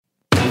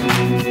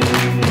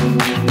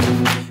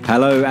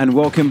Hello and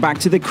welcome back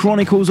to the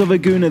Chronicles of a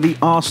Gooner, the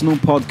Arsenal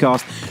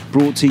podcast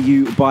brought to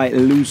you by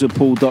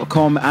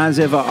loserpool.com. As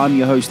ever, I'm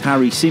your host,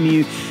 Harry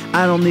Symeou,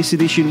 and on this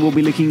edition, we'll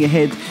be looking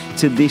ahead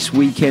to this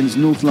weekend's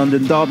North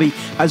London derby,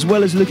 as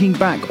well as looking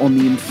back on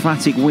the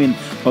emphatic win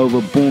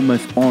over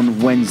Bournemouth on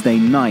Wednesday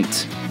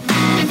night.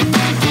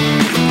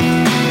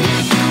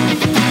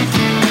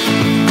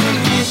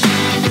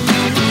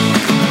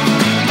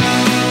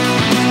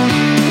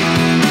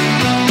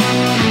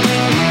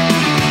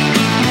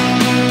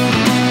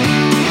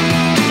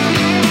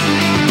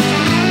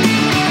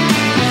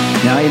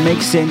 Now, it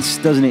makes sense,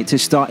 doesn't it, to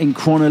start in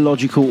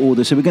chronological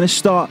order. So we're going to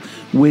start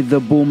with the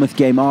Bournemouth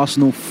game.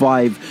 Arsenal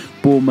 5,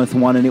 Bournemouth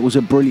 1, and it was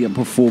a brilliant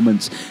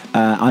performance.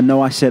 I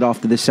know I said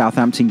after the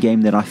Southampton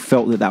game that I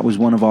felt that was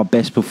one of our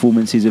best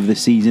performances of the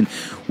season.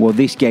 Well,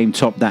 this game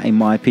topped that, in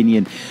my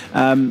opinion.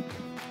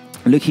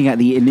 Looking at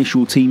the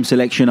initial team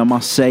selection, I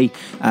must say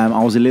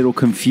I was a little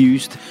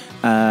confused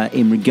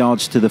in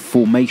regards to the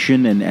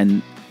formation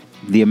and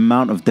the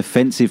amount of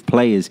defensive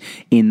players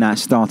in that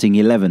starting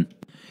 11.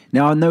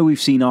 Now, I know we've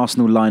seen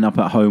Arsenal line up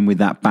at home with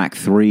that back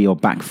three or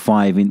back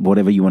five,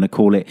 whatever you want to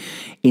call it,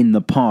 in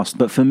the past.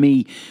 But for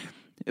me,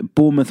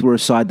 Bournemouth were a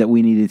side that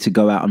we needed to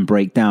go out and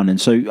break down. And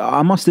so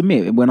I must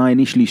admit, when I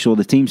initially saw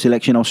the team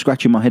selection, I was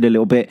scratching my head a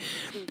little bit.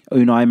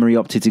 Unai Emery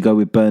opted to go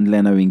with Bernd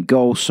Leno in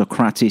goal,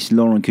 Sokratis,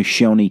 Laurent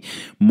Koscielny,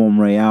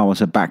 Monreal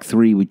as a back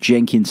three, with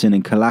Jenkinson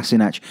and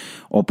Kolasinac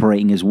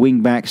operating as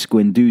wing-backs,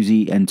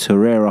 Guendouzi and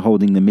Torreira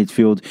holding the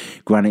midfield,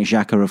 Granit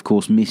Xhaka, of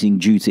course, missing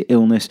due to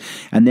illness,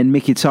 and then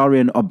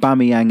Mkhitaryan,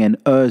 Aubameyang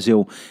and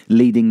Ozil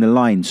leading the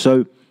line.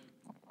 So,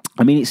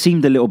 I mean, it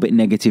seemed a little bit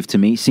negative to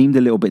me, it seemed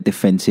a little bit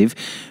defensive,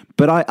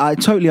 but I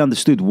totally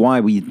understood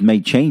why we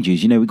made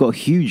changes. You know, we've got a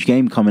huge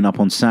game coming up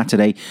on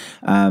Saturday,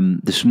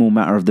 the small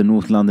matter of the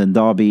North London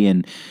derby,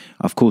 and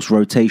of course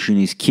rotation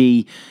is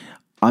key.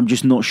 I'm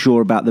just not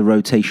sure about the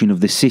rotation of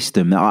the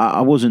system.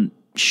 I wasn't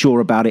sure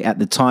about it at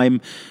the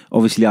time.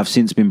 Obviously, I've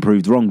since been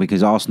proved wrong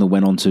because Arsenal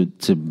went on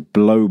to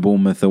blow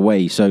Bournemouth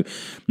away. So I'm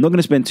not going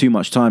to spend too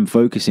much time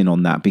focusing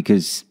on that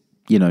because,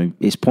 you know,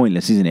 it's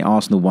pointless, isn't it?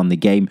 Arsenal won the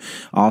game.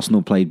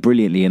 Arsenal played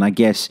brilliantly, and I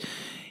guess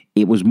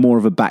it was more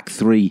of a back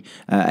three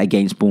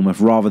against Bournemouth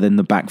rather than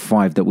the back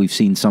five that we've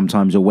seen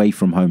sometimes away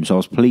from home. So I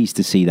was pleased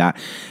to see that.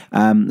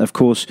 Of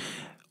course,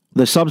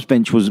 the subs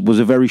bench was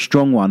a very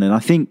strong one. And I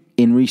think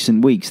in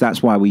recent weeks,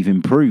 that's why we've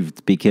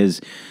improved,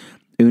 because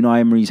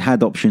Unai Emery's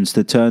had options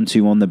to turn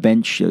to on the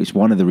bench. It's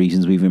one of the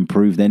reasons we've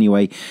improved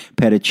anyway.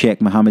 Petr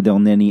Cech, Mohamed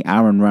Elneny,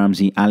 Aaron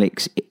Ramsey,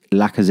 Alex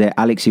Lacazette,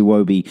 Alex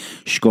Iwobi,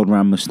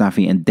 Shkodran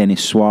Mustafi and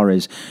Denis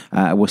Suarez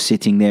were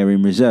sitting there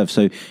in reserve.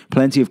 So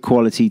plenty of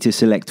quality to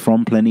select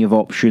from, plenty of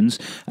options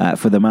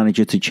for the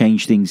manager to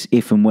change things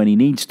if and when he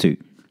needs to.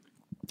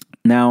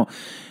 Now,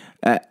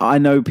 I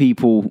know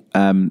people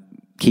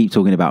keep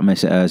talking about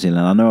Mesut Ozil, and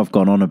I know I've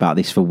gone on about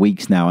this for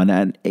weeks now,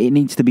 and it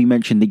needs to be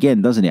mentioned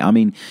again, doesn't it? I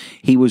mean,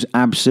 he was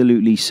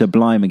absolutely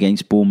sublime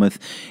against Bournemouth.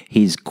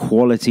 His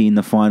quality in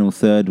the final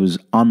third was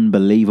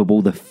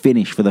unbelievable. The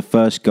finish for the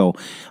first goal,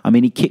 I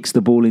mean, he kicks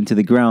the ball into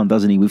the ground,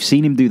 doesn't he? We've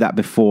seen him do that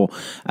before.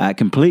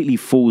 Completely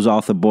fools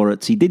Arthur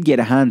Boruc. He did get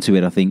a hand to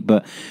it, I think,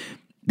 but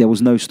there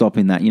was no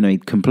stopping that. You know, he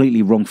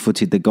completely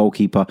wrong-footed the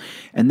goalkeeper.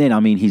 And then, I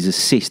mean, his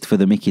assist for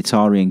the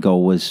Mkhitaryan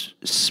goal was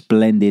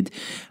splendid.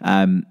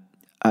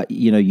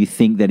 You know, you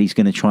think that he's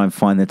going to try and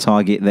find the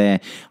target there.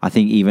 I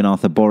think even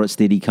Arthur Boruc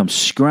did. He comes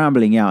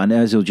scrambling out, and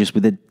Ozil just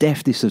with the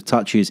deftest of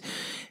touches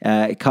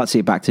cuts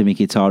it back to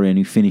Mkhitaryan,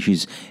 who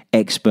finishes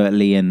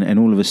expertly, and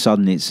all of a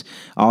sudden it's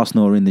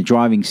Arsenal are in the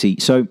driving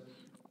seat. So,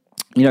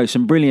 you know,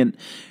 some brilliant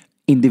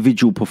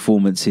individual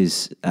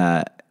performances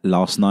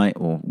last night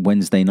or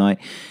Wednesday night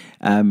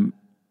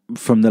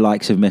from the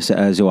likes of Mesut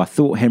Ozil. I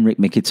thought Henrikh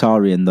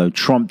Mkhitaryan, though,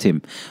 trumped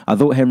him. I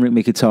thought Henrikh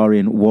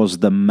Mkhitaryan was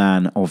the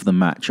man of the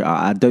match.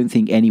 I don't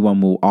think anyone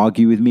will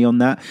argue with me on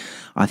that.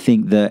 I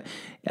think that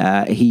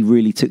he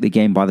really took the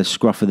game by the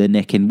scruff of the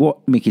neck. And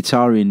what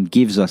Mkhitaryan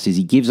gives us is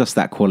he gives us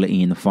that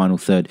quality in the final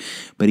third,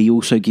 but he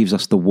also gives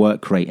us the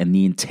work rate and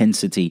the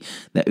intensity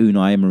that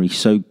Unai Emery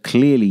so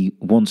clearly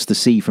wants to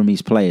see from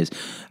his players.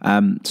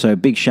 So a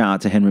big shout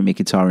out to Henrikh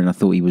Mkhitaryan. I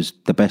thought he was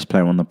the best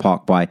player on the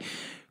park by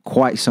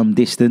quite some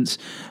distance.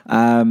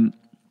 I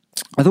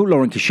thought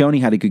Laurent Koscielny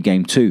had a good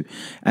game too.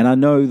 And I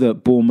know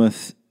that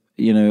Bournemouth,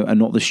 you know, are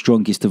not the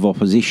strongest of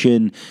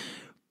opposition,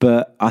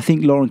 but I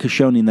think Laurent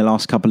Koscielny in the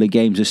last couple of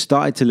games has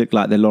started to look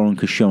like the Laurent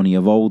Koscielny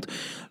of old.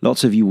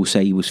 Lots of you will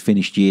say he was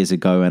finished years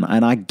ago, and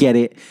I get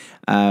it,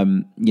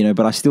 you know,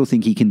 but I still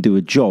think he can do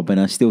a job, and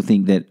I still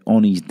think that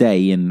on his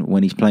day and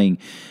when he's playing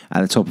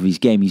at the top of his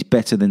game, he's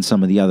better than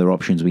some of the other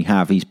options we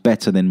have. He's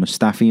better than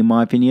Mustafi, in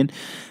my opinion.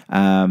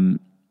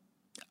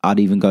 I'd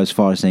even go as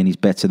far as saying he's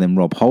better than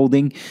Rob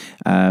Holding.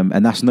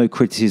 And that's no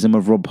criticism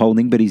of Rob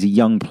Holding, but he's a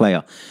young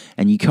player.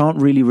 And you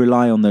can't really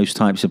rely on those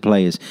types of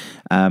players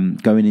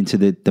going into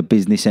the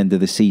business end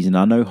of the season.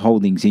 I know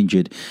Holding's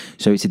injured,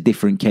 so it's a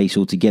different case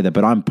altogether.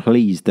 But I'm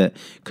pleased that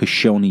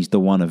Koscielny's the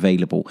one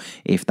available,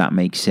 if that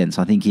makes sense.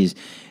 I think his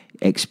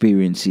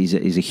experience is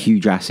a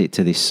huge asset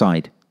to this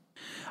side.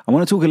 I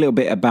want to talk a little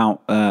bit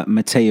about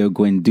Matteo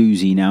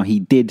Guendouzi. Now, he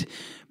did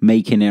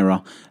make an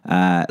error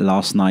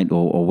last night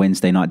or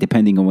Wednesday night,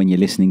 depending on when you're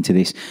listening to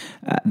this,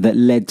 that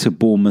led to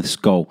Bournemouth's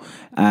goal.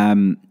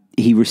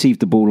 He received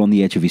the ball on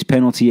the edge of his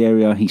penalty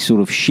area. He sort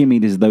of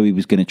shimmied as though he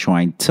was going to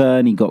try and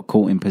turn. He got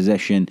caught in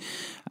possession.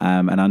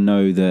 And I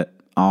know that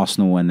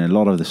Arsenal and a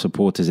lot of the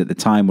supporters at the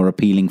time were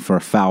appealing for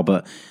a foul,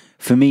 but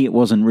for me, it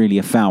wasn't really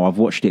a foul. I've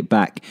watched it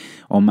back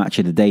on Match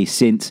of the Day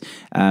since.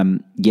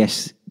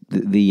 Yes,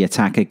 the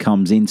attacker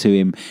comes into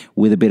him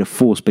with a bit of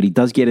force, but he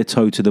does get a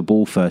toe to the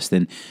ball first.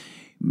 And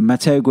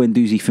Matteo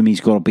Guendouzi, for me,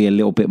 has got to be a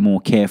little bit more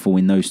careful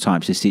in those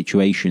types of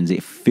situations.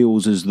 It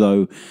feels as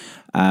though,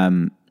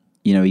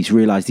 he's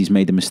realised he's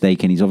made a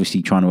mistake and he's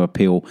obviously trying to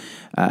appeal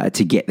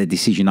to get the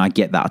decision. I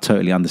get that. I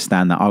totally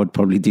understand that. I would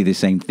probably do the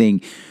same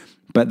thing.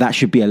 But that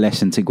should be a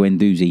lesson to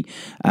Guendouzi,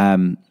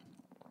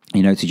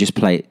 to just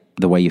play it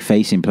the way you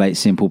face him, play it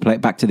simple, play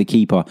it back to the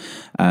keeper,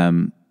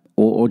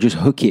 or just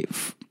hook it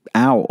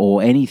out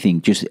or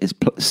anything, just as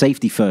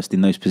safety first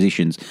in those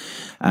positions.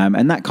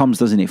 And that comes,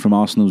 doesn't it, from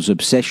Arsenal's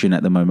obsession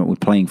at the moment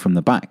with playing from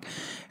the back.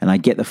 And I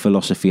get the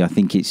philosophy. I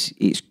think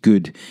it's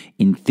good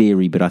in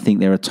theory, but I think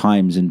there are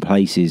times and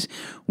places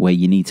where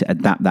you need to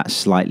adapt that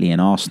slightly,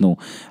 and Arsenal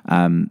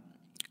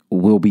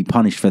will be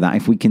punished for that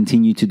if we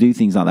continue to do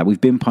things like that. We've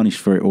been punished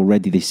for it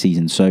already this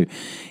season, so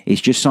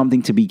it's just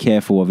something to be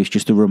careful of. It's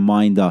just a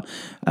reminder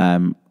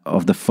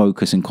of the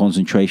focus and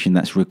concentration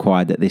that's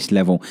required at this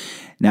level.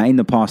 Now, in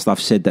the past, I've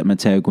said that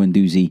Matteo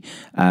Guendouzi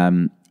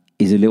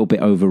is a little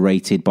bit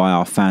overrated by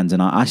our fans,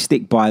 and I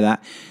stick by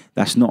that.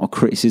 That's not a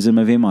criticism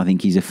of him. I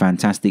think he's a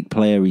fantastic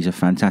player. He's a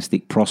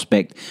fantastic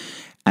prospect.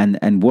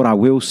 And what I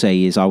will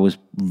say is I was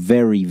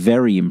very,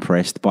 very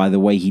impressed by the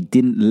way he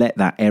didn't let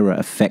that error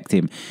affect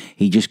him.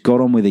 He just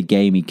got on with the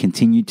game. He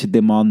continued to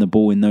demand the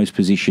ball in those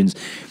positions.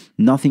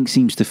 Nothing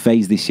seems to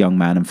faze this young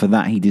man, and for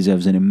that he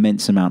deserves an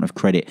immense amount of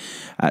credit.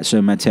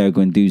 So Matteo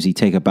Guendouzi,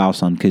 take a bow,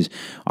 son, because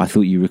I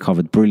thought you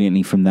recovered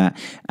brilliantly from that,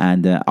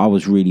 and I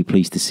was really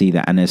pleased to see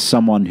that. And as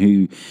someone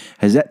who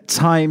has at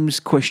times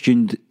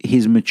questioned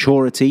his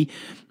maturity,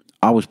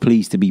 I was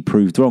pleased to be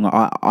proved wrong.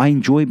 I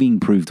enjoy being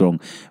proved wrong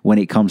when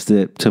it comes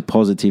to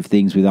positive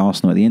things with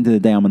Arsenal. At the end of the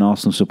day, I'm an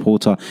Arsenal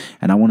supporter,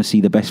 and I want to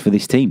see the best for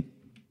this team.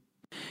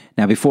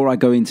 Now, before I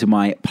go into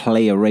my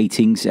player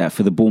ratings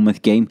for the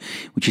Bournemouth game,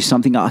 which is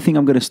something I think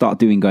I'm going to start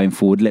doing going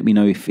forward, let me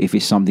know if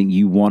it's something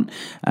you want.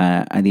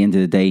 At the end of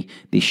the day,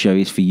 this show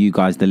is for you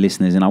guys, the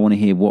listeners, and I want to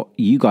hear what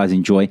you guys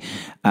enjoy.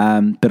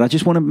 But I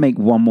just want to make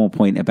one more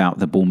point about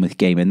the Bournemouth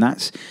game, and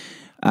that's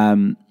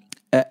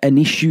an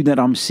issue that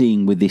I'm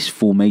seeing with this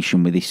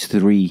formation, with this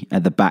three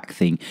at the back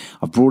thing.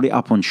 I've brought it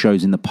up on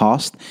shows in the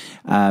past,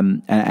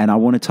 and I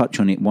want to touch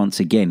on it once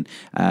again,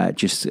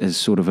 just as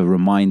sort of a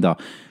reminder.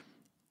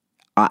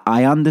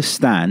 I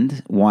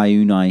understand why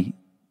Unai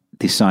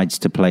decides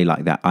to play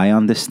like that. I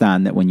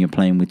understand that when you're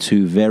playing with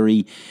two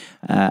very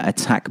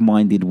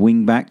attack-minded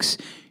wing-backs,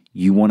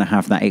 you want to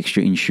have that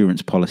extra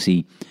insurance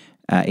policy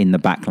in the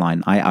back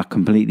line. I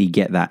completely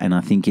get that, and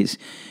I think it's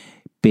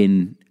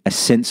been a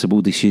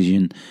sensible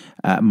decision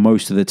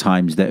most of the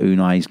times that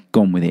Unai's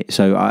gone with it.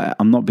 So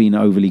I'm not being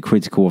overly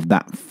critical of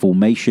that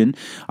formation.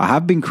 I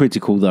have been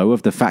critical, though,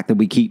 of the fact that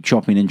we keep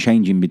chopping and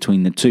changing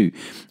between the two.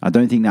 I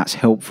don't think that's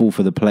helpful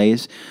for the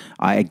players.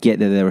 I get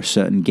that there are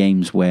certain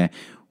games where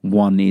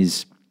one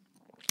is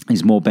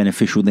more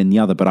beneficial than the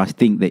other, but I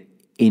think that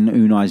in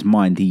Unai's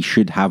mind, he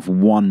should have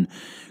one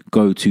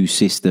go-to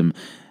system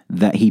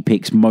that he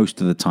picks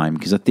most of the time,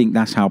 because I think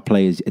that's how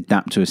players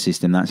adapt to a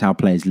system. That's how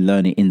players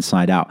learn it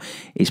inside out.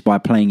 It's by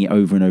playing it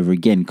over and over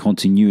again.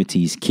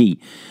 Continuity is key.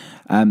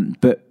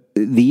 But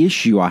the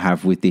issue I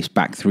have with this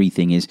back three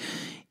thing is,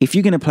 if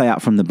you're going to play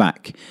out from the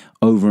back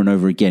over and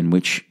over again,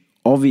 which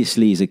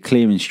obviously is a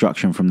clear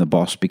instruction from the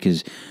boss,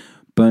 because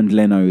Bernd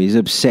Leno is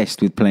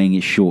obsessed with playing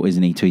it short,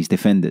 isn't he, to his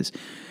defenders.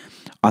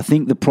 I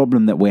think the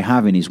problem that we're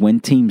having is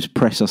when teams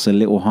press us a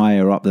little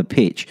higher up the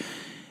pitch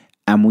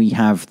and we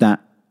have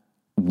that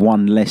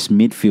one less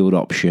midfield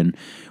option,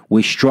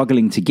 we're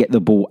struggling to get the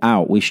ball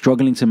out. We're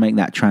struggling to make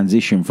that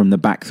transition from the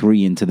back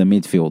three into the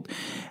midfield.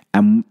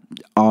 And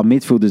our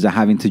midfielders are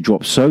having to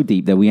drop so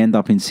deep that we end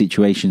up in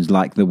situations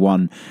like the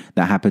one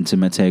that happened to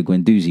Matteo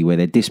Guendouzi, where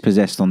they're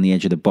dispossessed on the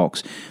edge of the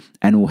box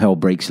and all hell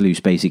breaks loose,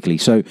 basically.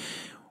 So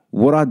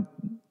what I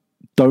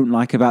don't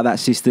like about that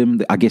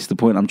system, I guess the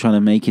point I'm trying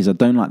to make is I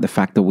don't like the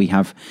fact that we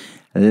have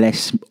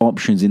less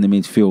options in the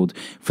midfield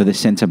for the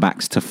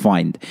centre-backs to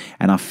find.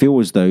 And I feel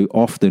as though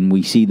often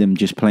we see them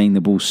just playing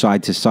the ball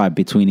side to side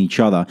between each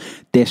other,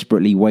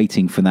 desperately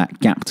waiting for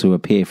that gap to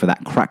appear, for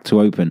that crack to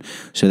open,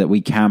 so that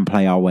we can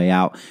play our way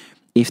out.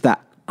 If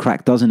that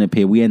crack doesn't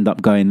appear, we end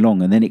up going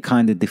long, and then it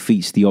kind of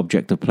defeats the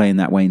object of playing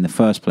that way in the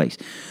first place.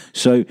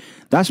 So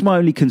that's my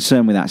only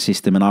concern with that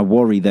system, and I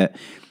worry that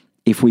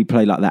if we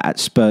play like that at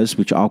Spurs,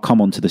 which I'll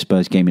come on to the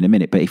Spurs game in a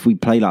minute, but if we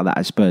play like that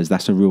at Spurs,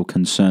 that's a real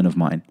concern of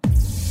mine.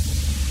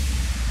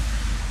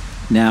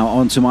 Now,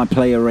 on to my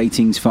player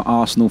ratings for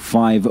Arsenal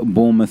 5,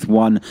 Bournemouth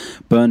 1.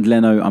 Bernd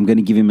Leno, I'm going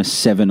to give him a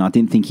 7. I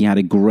didn't think he had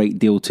a great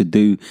deal to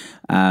do.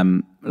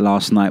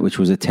 last night, which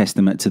was a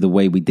testament to the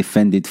way we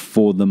defended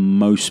for the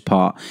most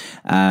part.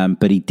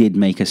 But he did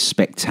make a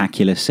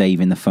spectacular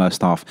save in the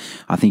first half.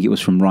 I think it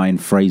was from Ryan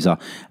Fraser,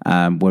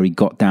 where he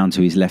got down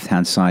to his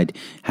left-hand side,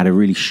 had a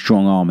really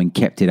strong arm and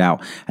kept it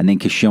out. And then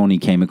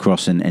Koscielny came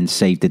across and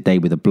saved the day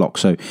with a block.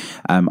 So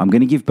I'm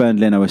going to give Bernd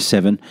Leno a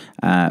 7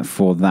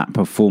 for that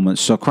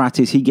performance.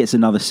 Socrates, he gets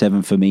another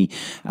 7 for me.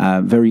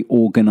 Very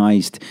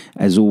organised,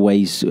 as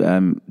always,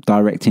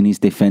 directing his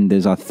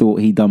defenders. I thought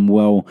he done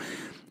well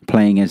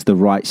playing as the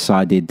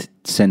right-sided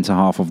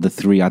centre-half of the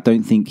three. I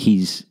don't think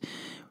he's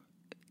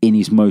in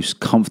his most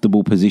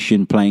comfortable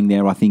position playing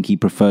there. I think he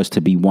prefers to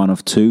be one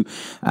of two.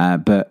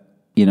 But,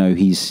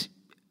 he's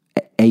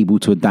able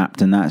to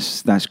adapt, and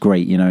that's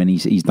great, and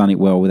he's done it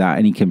well without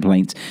any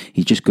complaints.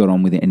 He's just got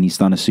on with it, and he's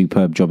done a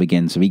superb job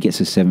again. So he gets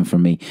a 7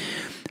 from me.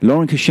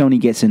 Laurent Koscielny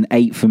gets an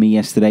 8 for me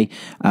yesterday.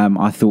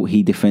 I thought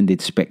he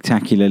defended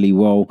spectacularly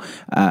well.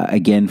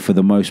 Again, for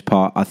the most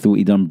part, I thought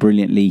he done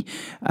brilliantly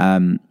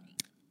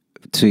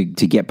to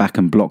get back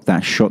and block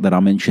that shot that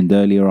I mentioned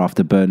earlier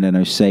after Bernd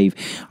Leno's save.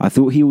 I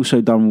thought he also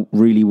done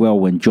really well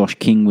when Josh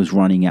King was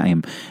running at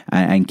him,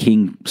 and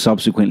King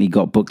subsequently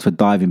got booked for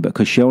diving, but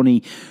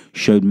Koscielny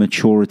showed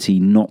maturity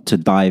not to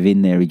dive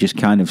in there. He just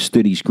kind of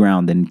stood his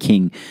ground, and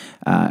King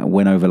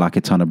went over like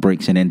a ton of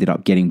bricks and ended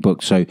up getting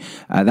booked. So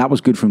that was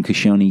good from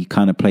Koscielny. He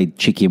kind of played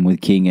chicken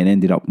with King and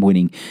ended up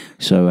winning.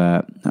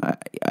 So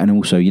and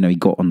also, he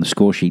got on the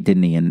score sheet,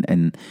 didn't he?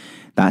 And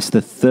that's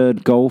the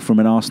third goal from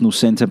an Arsenal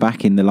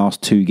centre-back in the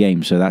last 2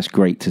 games, so that's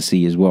great to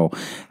see as well.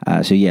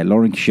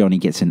 Laurent Koscielny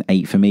gets an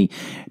 8 for me.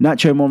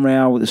 Nacho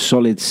Monreal with a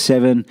solid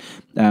 7.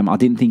 I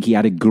didn't think he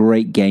had a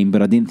great game,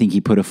 but I didn't think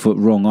he put a foot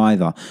wrong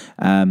either.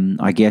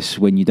 I guess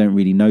when you don't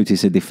really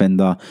notice a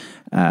defender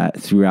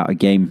throughout a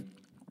game,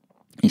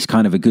 it's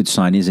kind of a good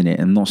sign, isn't it?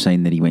 I'm not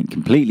saying that he went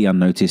completely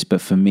unnoticed,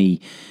 but for me,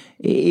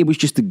 it was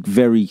just a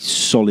very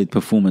solid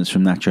performance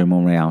from Nacho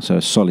Monreal, so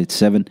a solid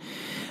 7.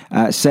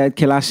 Sead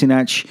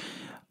Kolasinac,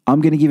 I'm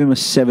going to give him a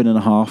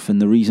 7.5,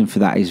 and the reason for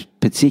that is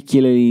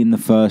particularly in the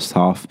first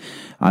half.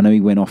 I know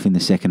he went off in the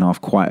second half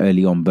quite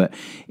early on, but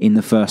in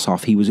the first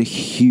half, he was a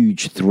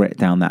huge threat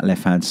down that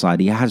left-hand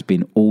side. He has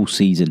been all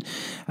season.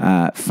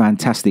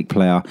 Fantastic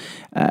player.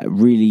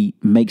 Really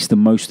makes the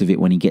most of it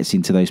when he gets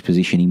into those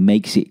positions. He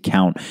makes it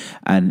count,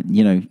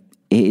 and,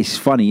 it's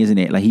funny, isn't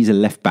it? Like, he's a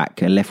left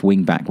back, a left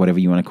wing back, whatever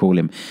you want to call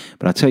him.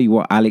 But I tell you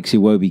what, Alex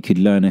Iwobi could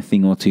learn a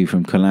thing or two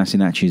from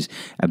Kolasinac's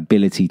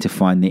ability to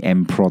find the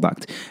end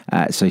product.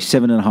 So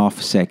 7.5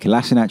 for Sead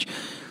Kolasinac.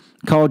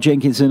 Carl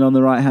Jenkinson on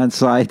the right-hand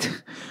side.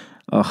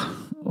 Oh,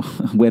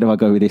 where do I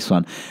go with this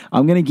one?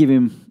 I'm going to give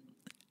him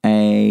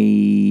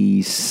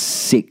a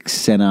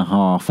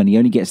 6.5, and he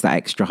only gets that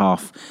extra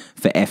half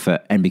for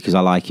effort and because I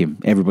like him.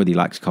 Everybody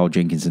likes Carl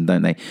Jenkinson,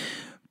 don't they?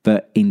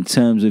 But in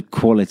terms of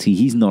quality,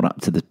 he's not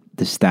up to the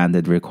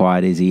standard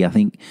required, is he? I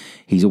think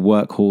he's a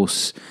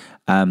workhorse.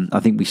 I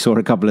think we saw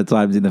a couple of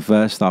times in the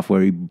first half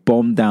where he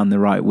bombed down the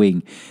right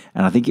wing,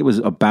 and I think it was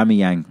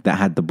Aubameyang that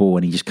had the ball,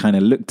 and he just kind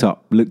of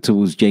looked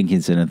towards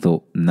Jenkinson and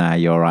thought, nah,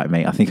 you're all right,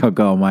 mate. I think I'll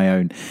go on my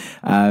own.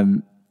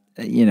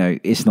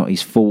 It's not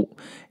his fault.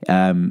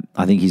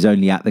 I think he's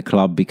only at the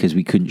club because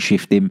we couldn't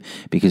shift him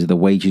because of the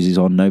wages he's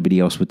on. Nobody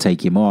else would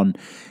take him on.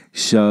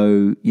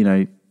 So,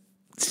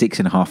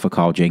 6.5 for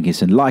Carl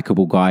Jenkinson.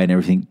 Likeable guy and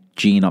everything,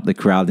 geeing up the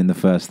crowd in the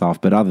first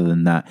half. But other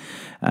than that,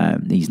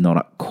 he's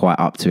not quite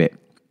up to it.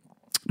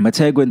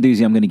 Matteo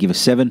Guendouzi, I'm going to give a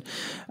 7.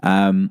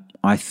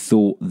 I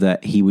thought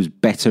that he was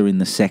better in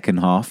the second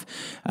half.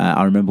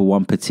 I remember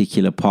one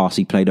particular pass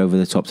he played over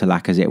the top to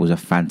Lacazette. It was a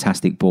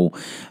fantastic ball.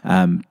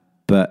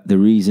 But the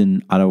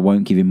reason I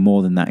won't give him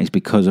more than that is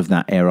because of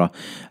that error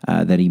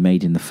that he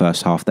made in the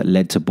first half that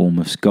led to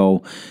Bournemouth's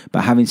goal.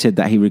 But having said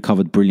that, he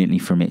recovered brilliantly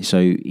from it. So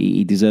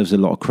he deserves a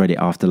lot of credit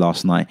after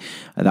last night.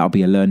 That'll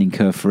be a learning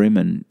curve for him.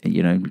 And,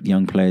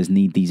 young players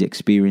need these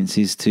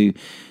experiences to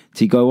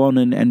go on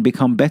and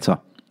become better.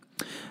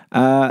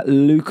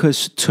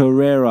 Lucas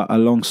Torreira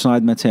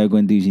alongside Matteo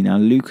Guendouzi. Now,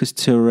 Lucas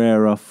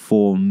Torreira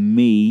for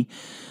me,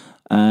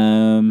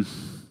 I'm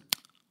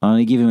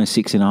going to give him a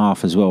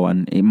 6.5 as well,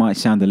 and it might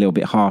sound a little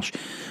bit harsh,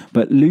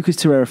 but Lucas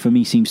Torreira for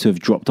me seems to have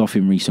dropped off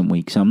in recent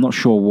weeks. I'm not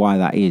sure why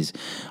that is.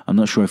 I'm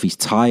not sure if he's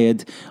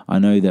tired. I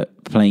know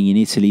that playing in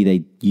Italy,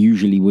 they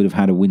usually would have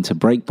had a winter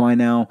break by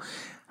now.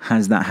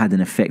 Has that had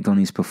an effect on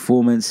his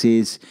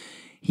performances?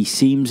 He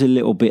seems a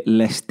little bit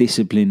less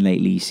disciplined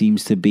lately. He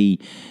seems to be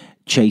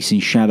chasing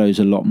shadows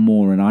a lot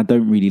more, and I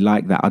don't really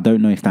like that. I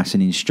don't know if that's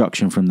an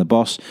instruction from the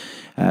boss,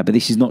 but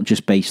this is not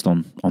just based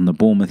on the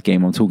Bournemouth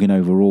game. I'm talking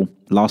overall.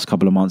 Last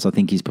couple of months, I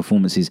think his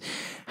performances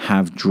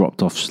have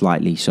dropped off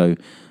slightly. So,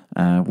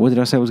 what did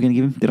I say I was going to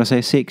give him? Did I say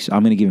a 6?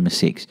 I'm going to give him a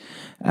 6.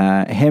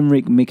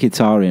 Henrik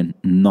Mkhitaryan,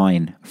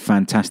 9.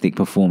 Fantastic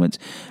performance.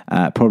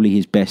 Probably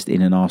his best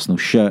in an Arsenal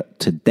shirt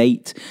to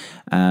date.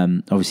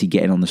 Obviously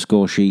getting on the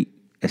score sheet.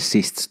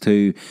 Assists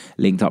too,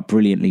 linked up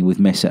brilliantly with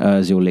Mesut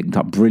Ozil, linked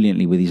up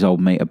brilliantly with his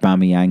old mate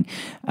Aubameyang.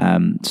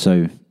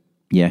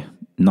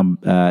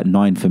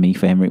 9 for me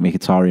for Henrik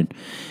Mkhitaryan.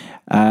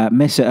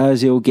 Mesut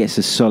Ozil gets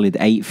a solid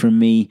 8 from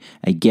me.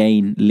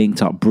 Again,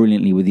 linked up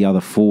brilliantly with the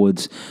other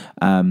forwards.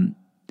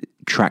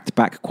 Tracked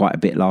back quite a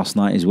bit last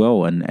night as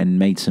well and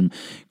made some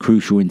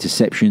crucial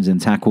interceptions and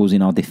tackles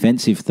in our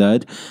defensive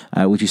third,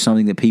 which is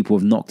something that people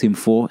have knocked him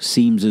for.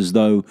 Seems as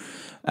though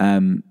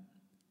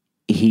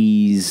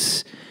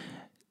he's...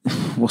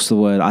 what's the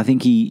word? I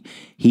think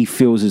he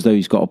feels as though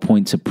he's got a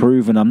point to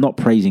prove, and I'm not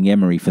praising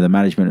Emery for the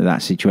management of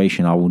that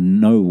situation. I will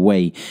no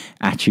way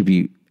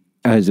attribute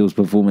Ozil's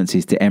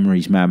performances to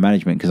Emery's man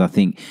management, because I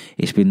think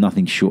it's been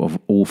nothing short of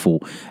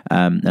awful.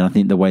 And I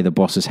think the way the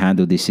boss has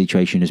handled this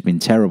situation has been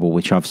terrible,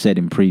 which I've said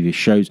in previous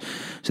shows,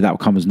 so that will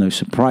come as no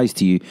surprise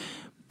to you.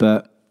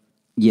 But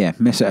yeah,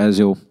 Mesut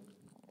Ozil,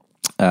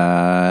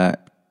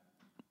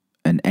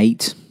 an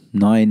 8,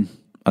 9,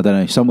 I don't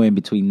know, somewhere in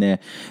between there.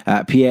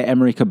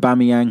 Pierre-Emerick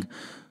Aubameyang,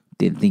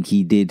 didn't think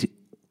he did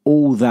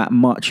all that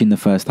much in the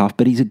first half,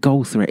 but he's a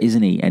goal threat,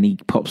 isn't he? And he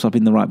pops up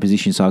in the right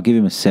position, so I'll give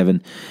him a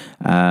 7.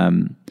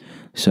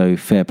 So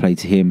fair play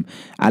to him.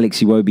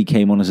 Alex Iwobi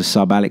came on as a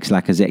sub. Alex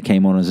Lacazette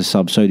came on as a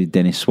sub. So did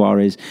Denis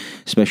Suarez.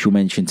 Special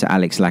mention to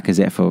Alex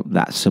Lacazette for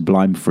that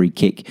sublime free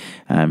kick.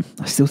 I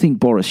still think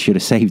Boris should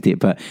have saved it,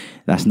 but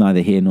that's neither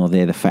here nor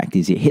there. The fact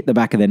is it hit the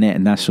back of the net,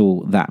 and that's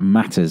all that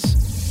matters.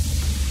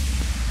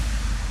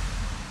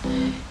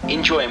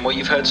 Enjoying what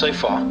you've heard so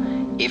far?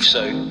 If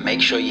so,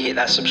 make sure you hit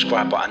that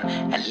subscribe button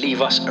and leave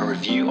us a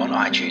review on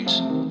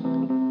iTunes.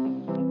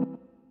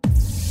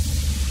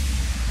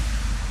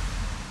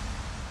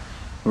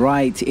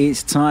 Right,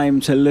 it's time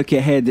to look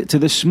ahead to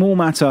the small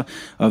matter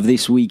of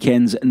this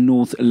weekend's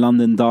North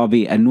London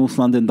derby. A North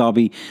London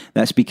derby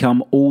that's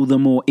become all the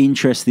more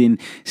interesting,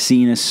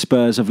 seeing as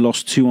Spurs have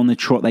lost 2 on the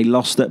trot. They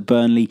lost at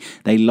Burnley,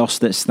 they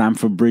lost at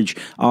Stamford Bridge.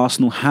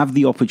 Arsenal have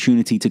the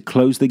opportunity to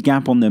close the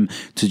gap on them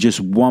to just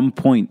 1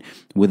 point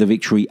with a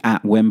victory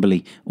at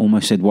Wembley.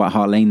 Almost said White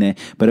Hart Lane there,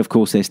 but of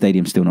course their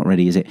stadium's still not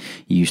ready, is it?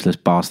 Useless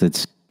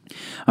bastards.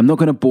 I'm not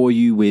going to bore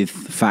you with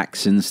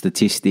facts and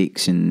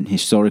statistics and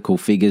historical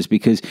figures,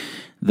 because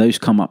those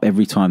come up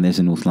every time there's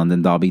a North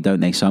London derby, don't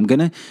they? So I'm going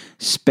to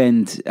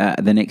spend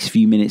the next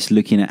few minutes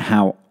looking at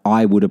how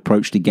I would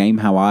approach the game,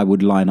 how I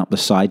would line up the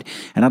side.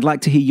 And I'd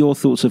like to hear your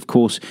thoughts, of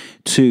course,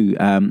 too.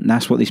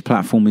 That's what this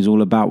platform is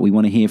all about. We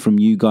want to hear from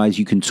you guys.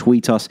 You can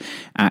tweet us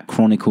at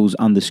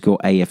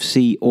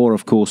Chronicles_AFC, or,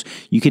 of course,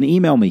 you can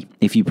email me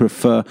if you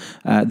prefer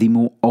the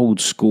more old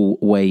school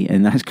way,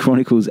 and that's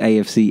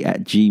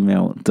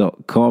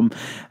chroniclesafc@gmail.com.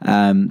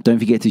 Don't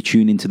forget to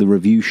tune into the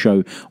review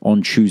show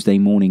on Tuesday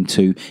morning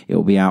too.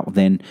 It'll be out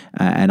then,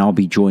 and I'll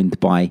be joined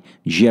by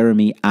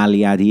Jeremy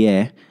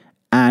Aliadier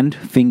and,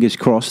 fingers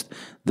crossed,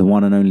 the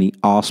one and only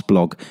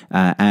Arseblog,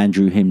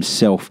 Andrew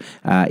himself,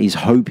 is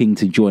hoping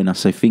to join us.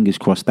 So fingers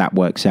crossed that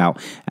works out,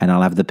 and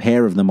I'll have the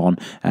pair of them on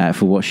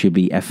for what should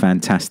be a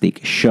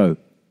fantastic show.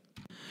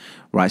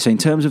 Right, so in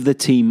terms of the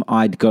team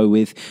I'd go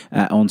with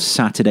on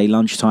Saturday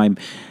lunchtime,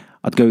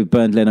 I'd go with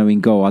Bernd Leno in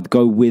goal. I'd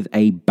go with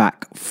a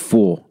back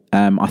 4.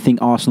 I think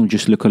Arsenal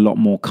just look a lot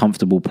more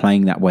comfortable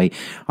playing that way.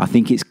 I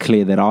think it's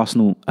clear that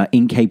Arsenal are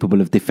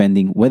incapable of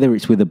defending, whether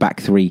it's with a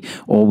back 3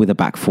 or with a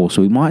back 4.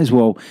 So we might as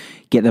well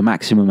get the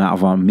maximum out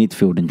of our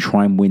midfield and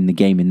try and win the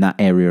game in that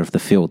area of the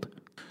field.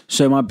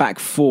 So my back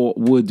 4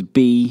 would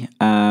be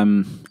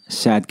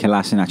Sad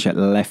Kolasinac at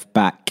left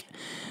back.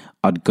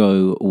 I'd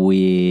go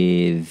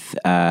with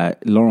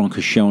Laurent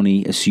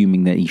Koscielny,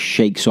 assuming that he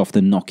shakes off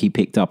the knock he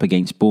picked up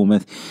against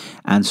Bournemouth,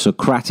 and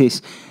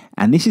Socrates.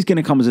 And this is going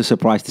to come as a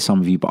surprise to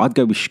some of you, but I'd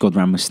go with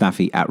Shkodran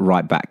Mustafi at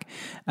right back,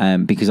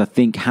 because I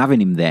think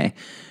having him there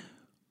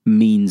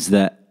means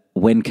that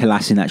when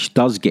Kolasinac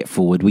does get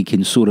forward, we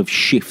can sort of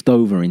shift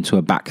over into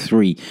a back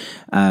 3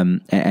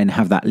 and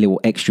have that little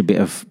extra bit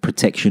of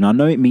protection. I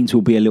know it means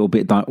we'll be a little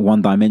bit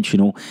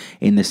one-dimensional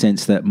in the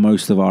sense that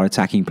most of our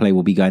attacking play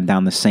will be going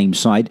down the same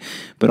side,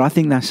 but I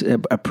think that's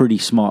a pretty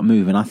smart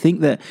move. And I think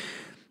that,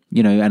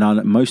 you know,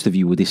 and most of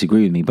you will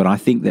disagree with me, but I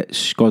think that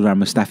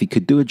Shkodran Mustafi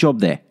could do a job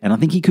there. And I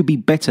think he could be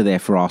better there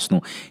for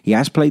Arsenal. He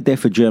has played there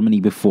for Germany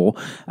before.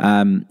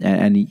 And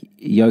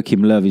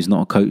Joachim Löw is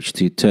not a coach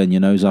to turn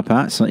your nose up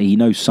at. So he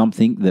knows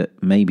something that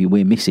maybe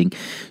we're missing.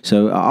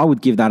 So I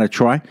would give that a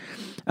try.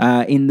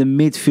 In the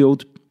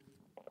midfield,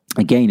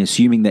 again,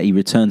 assuming that he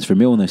returns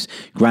from illness,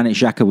 Granit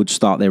Xhaka would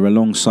start there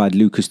alongside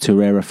Lucas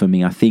Torreira for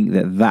me. I think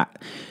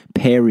that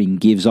pairing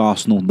gives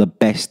Arsenal the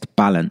best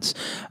balance.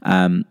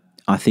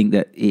 I think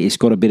that it's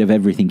got a bit of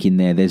everything in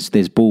there.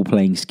 There's ball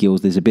playing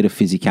skills. There's a bit of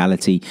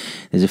physicality.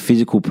 There's a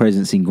physical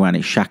presence in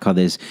Granit Xhaka.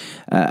 There's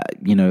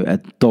a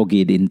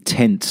dogged,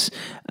 intense,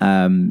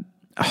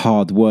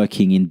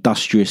 hard-working,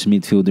 industrious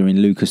midfielder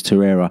in Lucas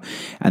Torreira,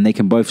 and they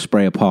can both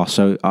spray a pass.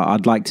 So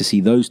I'd like to see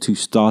those two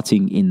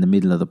starting in the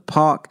middle of the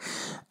park.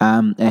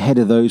 Ahead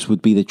of those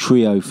would be the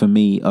trio for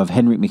me of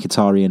Henrik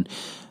Mkhitaryan,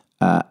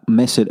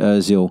 Mesut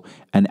Ozil,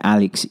 and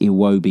Alex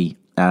Iwobi.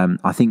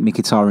 I think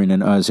Mkhitaryan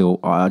and Ozil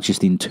are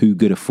just in too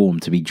good a form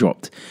to be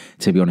dropped,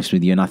 to be honest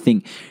with you. And I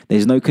think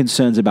there's no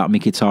concerns about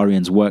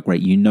Mkhitaryan's work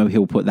rate. You know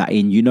he'll put that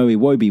in. You know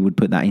Iwobi would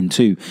put that in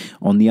too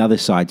on the other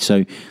side.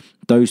 So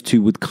those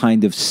two would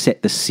kind of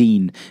set the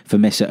scene for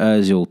Mesut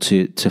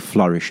Ozil to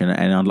flourish,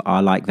 and I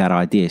like that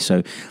idea.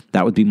 So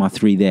that would be my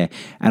three there.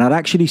 And I'd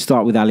actually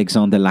start with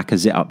Alexander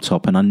Lacazette up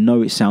top. And I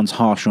know it sounds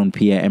harsh on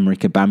Pierre-Emerick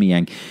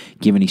Aubameyang,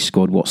 given he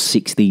scored,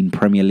 16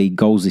 Premier League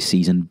goals this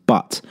season.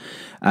 But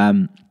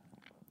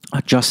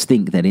I just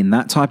think that in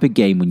that type of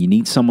game, when you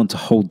need someone to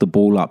hold the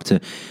ball up,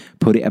 to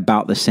put it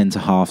about the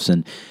centre-halves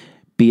and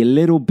be a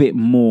little bit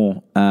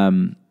more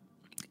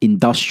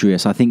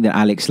industrious, I think that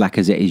Alex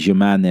Lacazette is your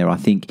man there. I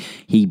think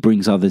he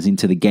brings others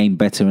into the game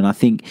better, and I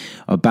think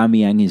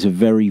Aubameyang is a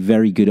very,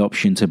 very good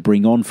option to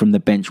bring on from the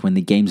bench when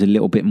the game's a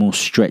little bit more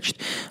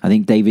stretched. I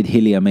think David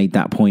Hillier made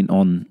that point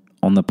on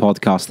the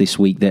podcast this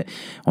week, that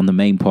on the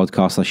main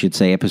podcast, I should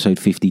say, episode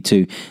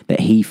 52, that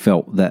he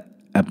felt that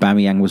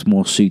Aubameyang was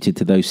more suited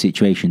to those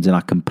situations, and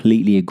I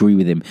completely agree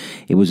with him.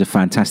 It was a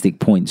fantastic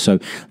point. So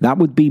that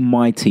would be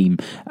my team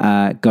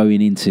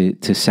going into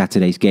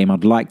Saturday's game.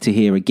 I'd like to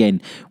hear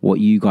again what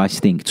you guys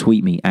think.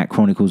 Tweet me at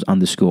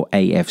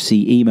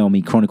Chronicles_AFC. Email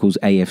me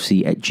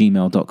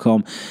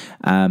chroniclesafc@gmail.com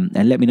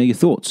and let me know your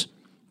thoughts.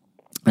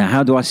 Now,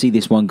 how do I see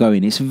this one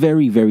going? It's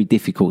very, very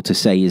difficult to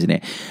say, isn't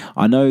it?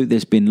 I know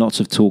there's been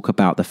lots of talk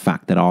about the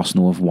fact that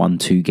Arsenal have won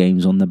 2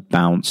 games on the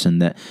bounce, and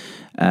that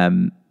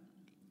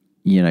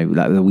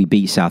like we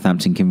beat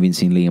Southampton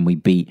convincingly and we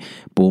beat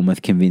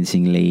Bournemouth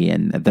convincingly,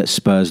 and that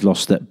Spurs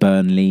lost at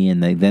Burnley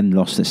and they then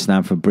lost at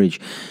Stamford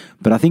Bridge.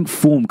 But I think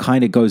form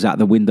kind of goes out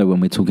the window when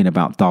we're talking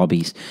about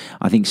derbies.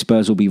 I think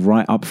Spurs will be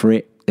right up for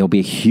it. There'll be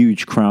a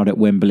huge crowd at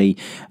Wembley.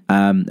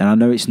 And I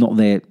know it's not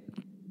their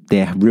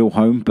real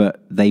home,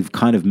 but they've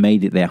kind of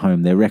made it their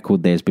home. Their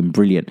record there has been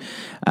brilliant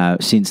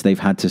since they've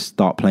had to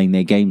start playing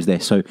their games there.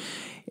 So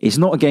it's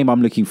not a game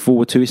I'm looking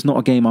forward to. It's not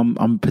a game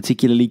I'm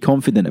particularly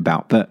confident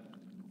about. But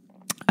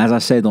as I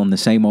said on the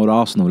Same Old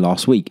Arsenal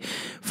last week,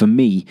 for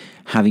me,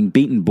 having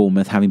beaten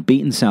Bournemouth, having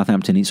beaten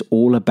Southampton, it's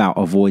all about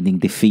avoiding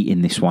defeat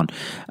in this one.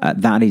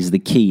 That is the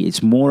key.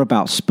 It's more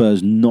about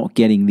Spurs not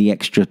getting the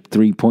extra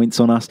 3 points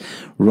on us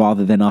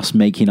rather than us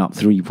making up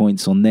 3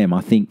 points on them.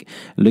 I think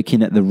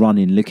looking at the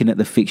run-in, looking at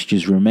the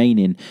fixtures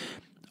remaining,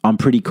 I'm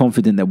pretty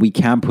confident that we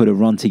can put a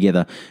run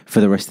together for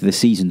the rest of the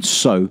season.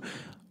 So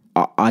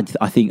I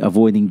think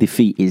avoiding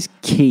defeat is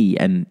key.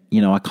 And,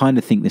 I kind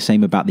of think the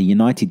same about the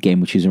United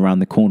game, which is around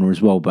the corner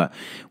as well, but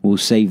we'll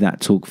save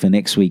that talk for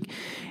next week.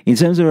 In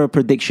terms of a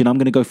prediction, I'm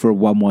going to go for a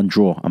 1-1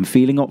 draw. I'm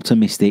feeling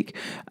optimistic.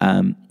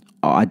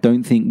 I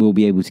don't think we'll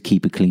be able to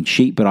keep a clean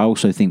sheet, but I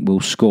also think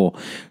we'll score.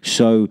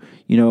 So,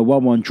 a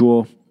 1-1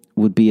 draw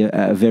would be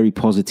a very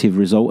positive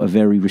result, a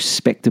very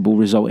respectable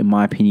result, in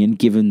my opinion,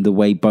 given the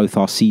way both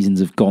our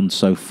seasons have gone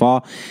so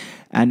far.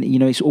 And,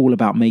 it's all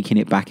about making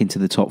it back into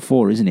the top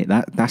 4, isn't it?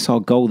 That's our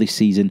goal this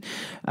season.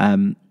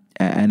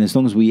 And as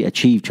long as we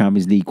achieve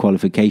Champions League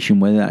qualification,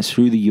 whether that's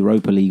through the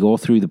Europa League or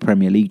through the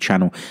Premier League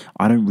channel,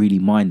 I don't really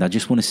mind. I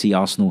just want to see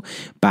Arsenal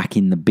back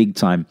in the big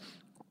time.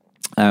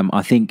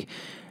 I think,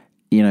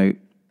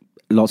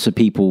 lots of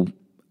people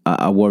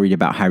are worried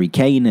about Harry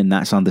Kane, and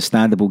that's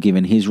understandable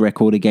given his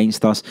record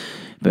against us.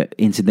 But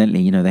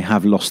incidentally, they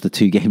have lost the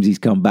 2 games he's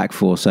come back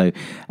for. So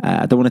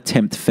I don't want to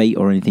tempt fate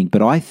or anything,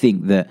 but I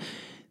think that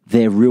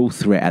their real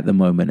threat at the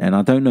moment, and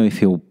I don't know if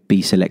he'll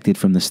be selected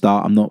from the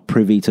start. I'm not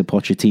privy to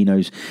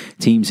Pochettino's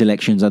team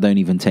selections. I don't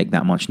even take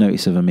that much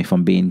notice of them, if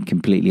I'm being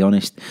completely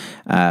honest.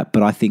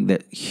 But I think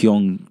that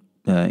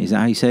is that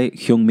how you say it?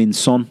 Heung-min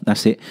Son,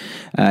 that's it.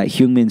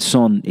 Heung-min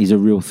Son is a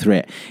real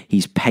threat.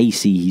 He's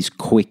pacey, he's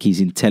quick, he's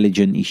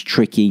intelligent, he's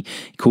tricky.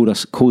 He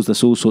caused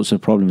us all sorts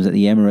of problems at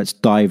the Emirates,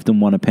 dived and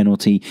won a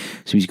penalty.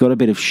 So he's got a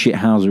bit of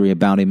shithousery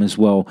about him as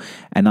well.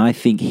 And I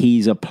think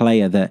he's a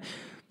player that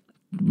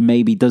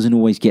maybe doesn't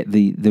always get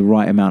the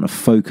right amount of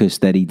focus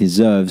that he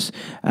deserves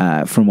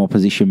from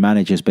opposition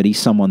managers, but he's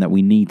someone that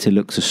we need to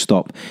look to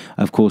stop.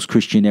 Of course,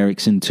 Christian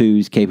Eriksen too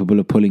is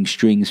capable of pulling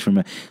strings from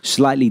a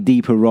slightly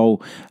deeper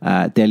role.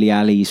 Dele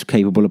Alli is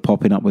capable of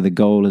popping up with a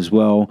goal as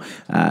well.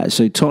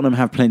 So Tottenham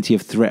have plenty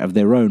of threat of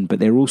their own, but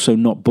they're also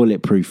not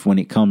bulletproof when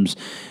it comes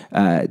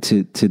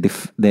to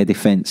their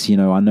defence.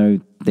 I know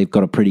they've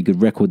got a pretty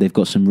good record. They've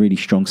got some really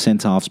strong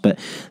centre-halves, but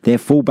their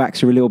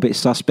fullbacks are a little bit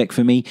suspect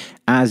for me,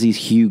 as is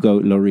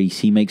Hugo Lloris.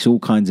 He makes all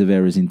kinds of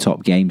errors in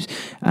top games.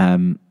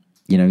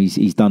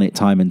 He's done it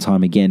time and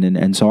time again.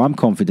 And so I'm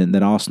confident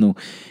that Arsenal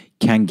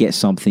can get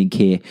something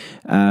here.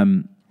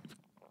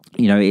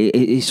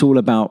 It's all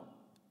about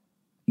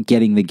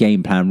getting the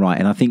game plan right.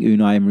 And I think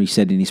Unai Emery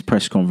said in his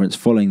press conference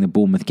following the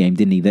Bournemouth game,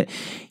 didn't he, that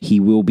he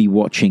will be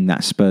watching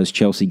that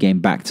Spurs-Chelsea game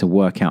back to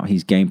work out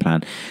his game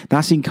plan.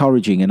 That's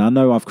encouraging. And I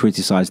know I've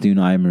criticised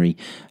Unai Emery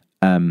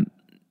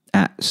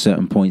at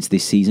certain points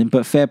this season,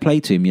 but fair play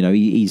to him.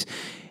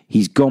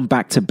 He's gone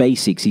back to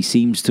basics. He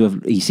seemed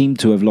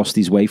to have lost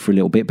his way for a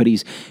little bit, but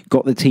he's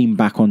got the team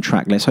back on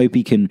track. Let's hope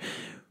he can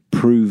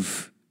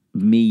prove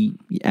me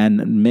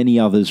and many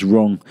others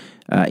wrong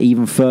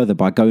even further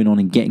by going on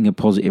and getting a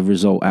positive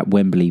result at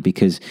Wembley,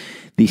 because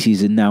this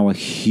is now a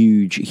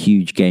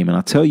huge game. And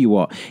I tell you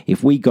what,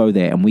 if we go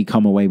there and we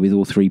come away with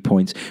all 3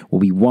 points,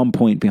 we'll be 1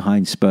 point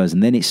behind Spurs,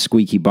 and then it's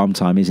squeaky bum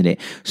time, isn't it?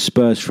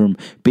 Spurs, from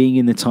being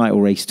in the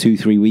title race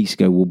 2-3 weeks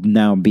ago, will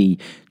now be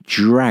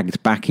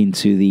dragged back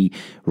into the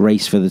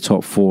race for the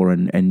top 4,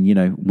 and you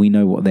know, we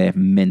know what their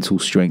mental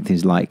strength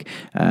is like.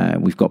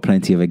 We've got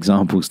plenty of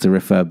examples to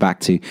refer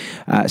back to.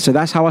 So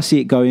that's how I see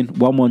it going.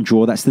 1-1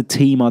 draw. That's the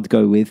team I'd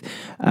go with.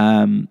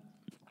 I'd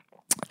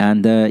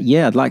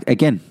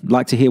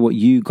like to hear what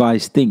you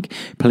guys think.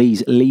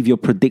 Please leave your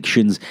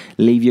predictions,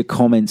 leave your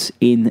comments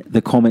in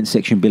the comment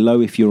section below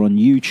if you're on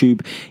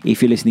YouTube.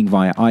 If you're listening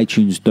via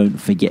iTunes, don't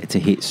forget to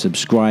hit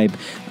subscribe.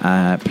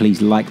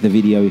 Please like the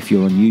video if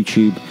you're on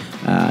YouTube.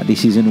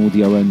 This is an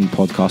audio-only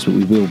podcast, but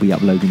we will be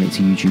uploading it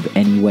to YouTube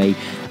anyway.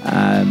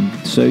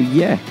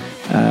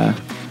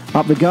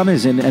 Up the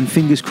Gunners, and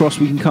fingers crossed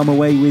we can come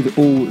away with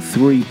all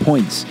 3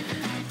 points.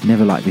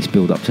 Never like this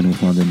build-up to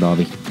North London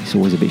derby. It's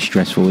always a bit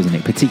stressful, isn't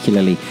it?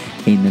 Particularly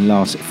in the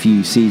last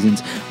few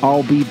seasons.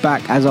 I'll be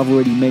back, as I've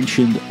already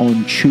mentioned,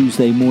 on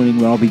Tuesday morning,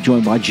 where I'll be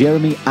joined by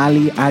Jeremy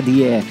Ali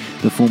Adier,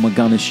 the former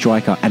Gunners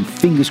striker. And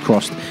fingers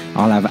crossed,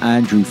 I'll have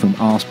Andrew from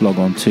Arsblog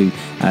on too.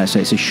 So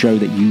it's a show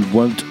that you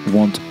won't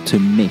want to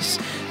miss.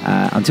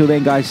 Until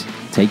then, guys,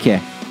 take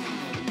care.